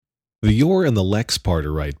The your and the Lex part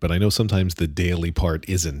are right, but I know sometimes the daily part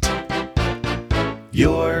isn't.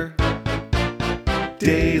 Your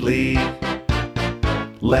Daily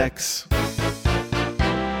Lex.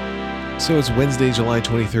 So it's Wednesday, July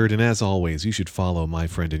 23rd, and as always, you should follow my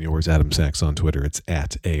friend and yours, Adam Sachs, on Twitter. It's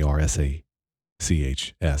at ARSACHS.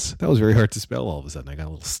 That was very hard to spell all of a sudden. I got a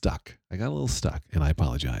little stuck, and I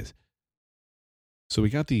apologize. So we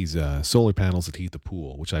got these solar panels that heat the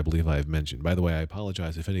pool, which I believe I have mentioned. By the way, I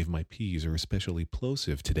apologize if any of my P's are especially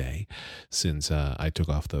plosive today, since I took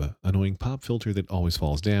off the annoying pop filter that always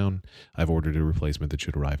falls down. I've ordered a replacement that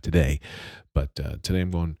should arrive today, but today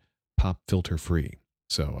I'm going pop filter free.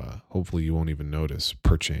 So hopefully you won't even notice,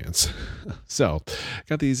 perchance. So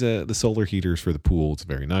got these the solar heaters for the pool. It's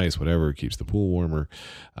very nice, whatever. It keeps the pool warmer.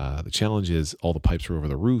 The challenge is all the pipes are over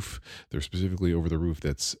the roof. They're specifically over the roof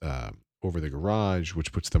that's over the garage,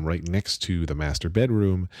 which puts them right next to the master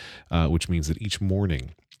bedroom, which means that each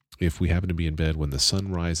morning, if we happen to be in bed when the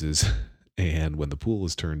sun rises and when the pool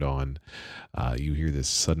is turned on, you hear this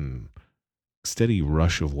sudden steady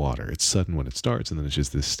rush of water. It's sudden when it starts, and then it's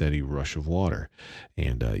just this steady rush of water.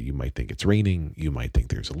 And you might think it's raining. You might think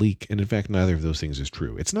there's a leak. And in fact, neither of those things is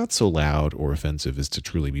true. It's not so loud or offensive as to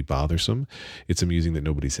truly be bothersome. It's amusing that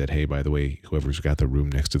nobody said, hey, by the way, whoever's got the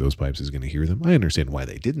room next to those pipes is going to hear them. I understand why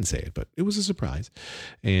they didn't say it, but it was a surprise.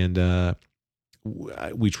 And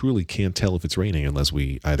we truly can't tell if it's raining unless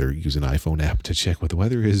we either use an iPhone app to check what the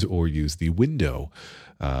weather is or use the window.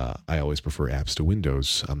 I always prefer apps to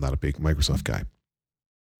Windows. I'm not a big Microsoft guy.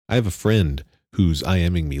 I have a friend who's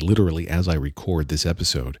IMing me literally as I record this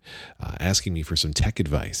episode, asking me for some tech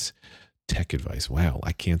advice. Tech advice. Wow,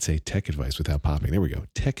 I can't say tech advice without popping. There we go.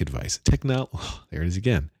 Tech advice. There it is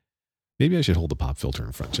again. Maybe I should hold the pop filter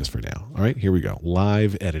in front just for now. All right, here we go.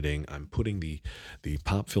 Live editing. I'm putting the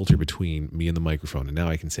pop filter between me and the microphone, and now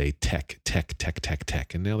I can say tech.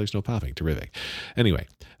 And now there's no popping. Terrific. Anyway,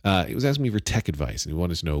 he was asking me for tech advice, and he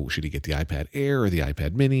wanted to know, should he get the iPad Air or the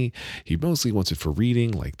iPad Mini? He mostly wants it for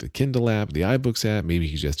reading, like the Kindle app, the iBooks app. Maybe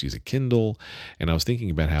he just use a Kindle. And I was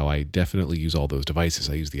thinking about how I definitely use all those devices.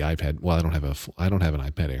 I use the iPad. Well, I don't have an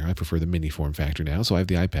iPad Air. I prefer the Mini form factor now. So I have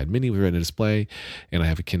the iPad Mini with Retina display, and I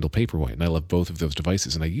have a Kindle Paperwhite. And I love both of those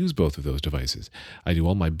devices, and I use both of those devices. I do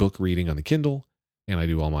all my book reading on the Kindle, and I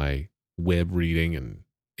do all my web reading and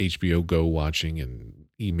HBO Go watching and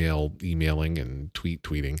emailing and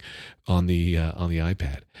tweeting on the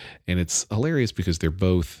iPad. And it's hilarious because they're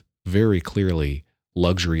both very clearly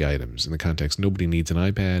luxury items in the context. Nobody needs an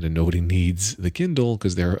iPad and nobody needs the Kindle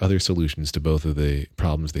because there are other solutions to both of the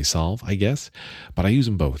problems they solve, I guess. But I use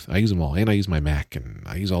them both. I use them all, and I use my Mac, and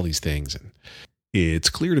I use all these things. And it's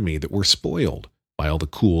clear to me that we're spoiled by all the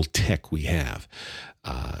cool tech we have.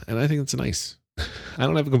 And I think that's nice. I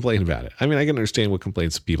don't have a complaint about it. I mean, I can understand what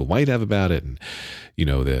complaints people might have about it. And, you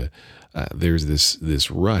know, there's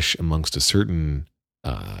this rush amongst a certain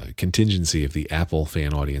contingency of the Apple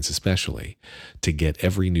fan audience, especially, to get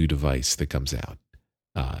every new device that comes out.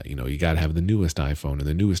 You got to have the newest iPhone and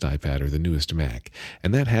the newest iPad or the newest Mac.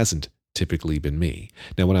 And that hasn't typically been me.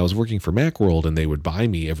 Now, when I was working for Macworld and they would buy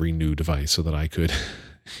me every new device so that I could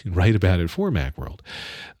write about it for Macworld,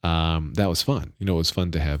 that was fun. It was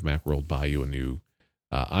fun to have Macworld buy you a new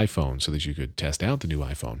iPhone so that you could test out the new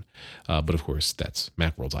iPhone. But of course, that's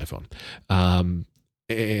Macworld's iPhone.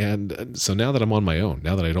 And so now that I'm on my own,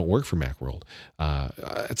 now that I don't work for Macworld,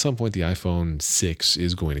 at some point the iPhone 6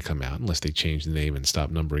 is going to come out unless they change the name and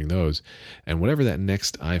stop numbering those. And whatever that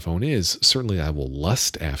next iPhone is, certainly I will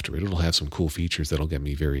lust after it. It'll have some cool features that'll get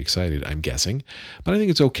me very excited, I'm guessing. But I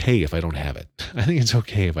think it's okay if I don't have it. I think it's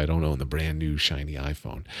okay if I don't own the brand new shiny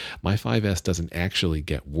iPhone. My 5S doesn't actually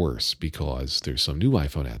get worse because there's some new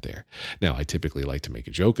iPhone out there. Now, I typically like to make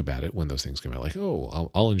a joke about it when those things come out, like,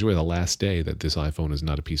 oh, I'll enjoy the last day that this iPhone is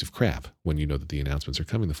not a piece of crap, when you know that the announcements are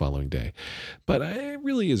coming the following day. But it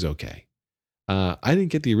really is okay. I didn't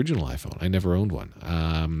get the original iPhone. I never owned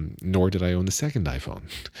one, nor did I own the second iPhone.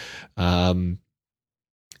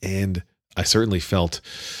 And I certainly felt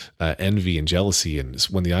envy and jealousy. And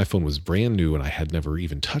when the iPhone was brand new and I had never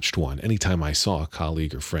even touched one, anytime I saw a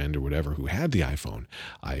colleague or friend or whatever who had the iPhone,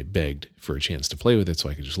 I begged for a chance to play with it so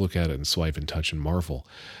I could just look at it and swipe and touch and marvel.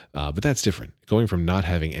 But that's different. Going from not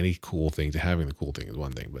having any cool thing to having the cool thing is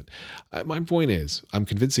one thing. But my point is, I'm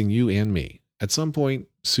convincing you and me, at some point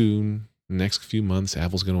soon, next few months,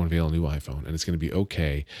 Apple's going to unveil a new iPhone, and it's going to be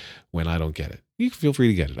okay when I don't get it. You can feel free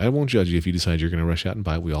to get it. I won't judge you if you decide you're going to rush out and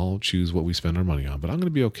buy it. We all choose what we spend our money on, but I'm going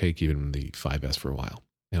to be okay keeping the 5S for a while.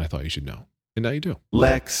 And I thought you should know. And now you do.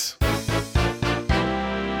 Lex.